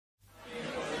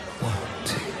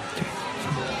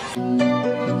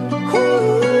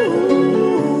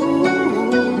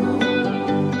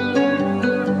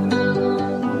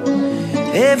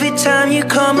Every time you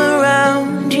come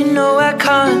around, you know I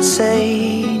can't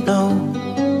say no.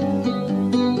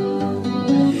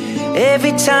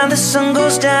 Every time the sun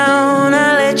goes down,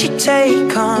 I let you take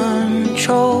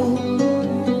control.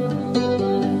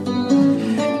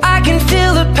 I can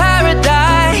feel the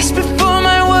paradise before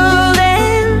my world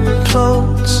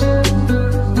implodes.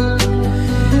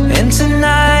 And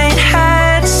tonight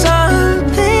had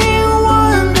something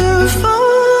wonderful.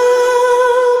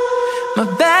 My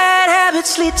bad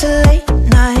habits lead to late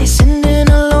nights, ending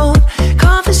alone.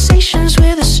 Conversations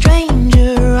with a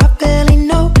stranger I barely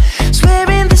know.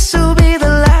 Swearing this will be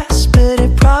the last, but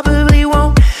it probably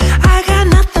won't. I got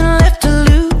nothing left to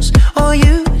lose or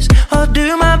use or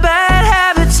do. My bad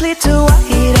habits lead to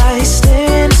white eyes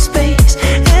staring into space,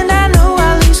 and I know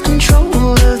I lose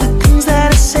control of the things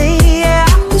that I say. Yeah, I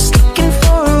was looking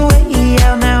for a way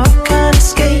out, now I can't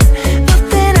escape.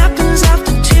 Nothing happens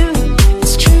after two.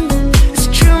 It's true, it's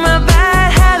true. My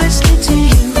bad habits lead to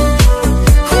you.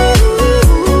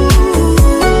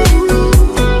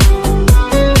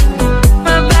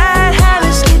 My bad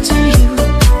habits lead to you.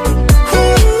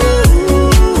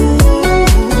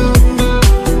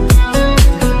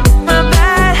 My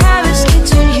bad habits lead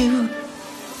to you.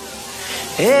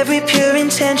 Every pure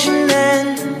intention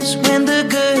ends when the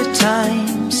good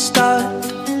times start.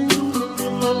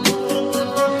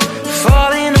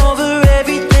 Falling over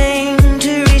everything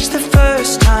to reach the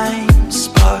first time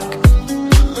spark.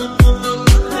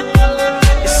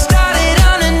 It started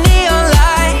under neon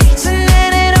lights and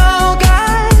then it all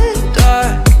got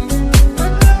dark.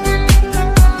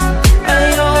 I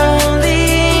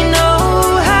only know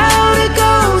how to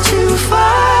go too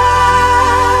far.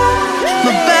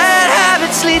 My bad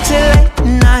habits lead to late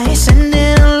nights,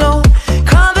 ending alone.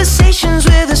 Conversations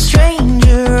with a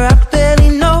stranger I barely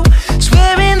know.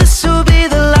 Swearing this will be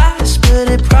the last, but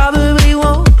it probably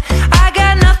won't. I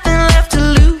got nothing left to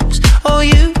lose or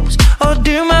use or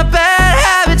do. My bad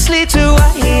habits lead to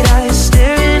white eyes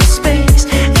staring into space,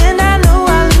 and I know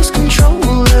I lose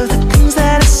control of the things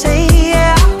that I say.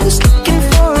 Yeah, I was looking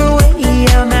for a way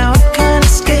out, now I can't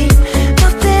escape.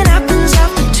 Nothing happens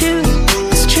after two.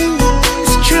 It's true,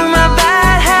 it's true. My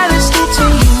bad habits lead to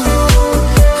you.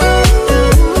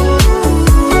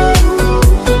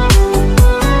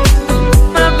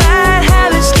 My bad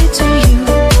habits lead to you.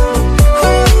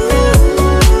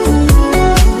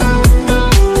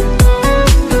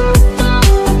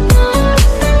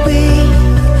 We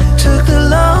took the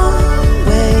long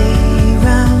way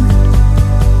round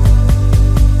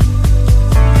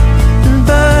and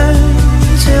burned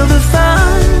till the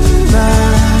fun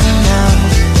ran out.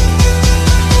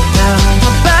 Now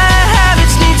my bad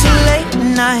habits lead to late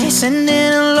nights,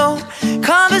 ending alone.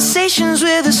 Conversations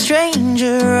with a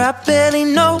stranger I barely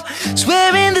know.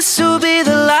 Swearing this will be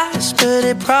the last, but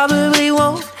it probably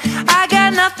won't. I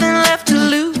got nothing left to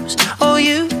lose or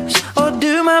use or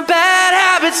do. My bad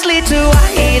habits lead to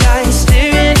white eyes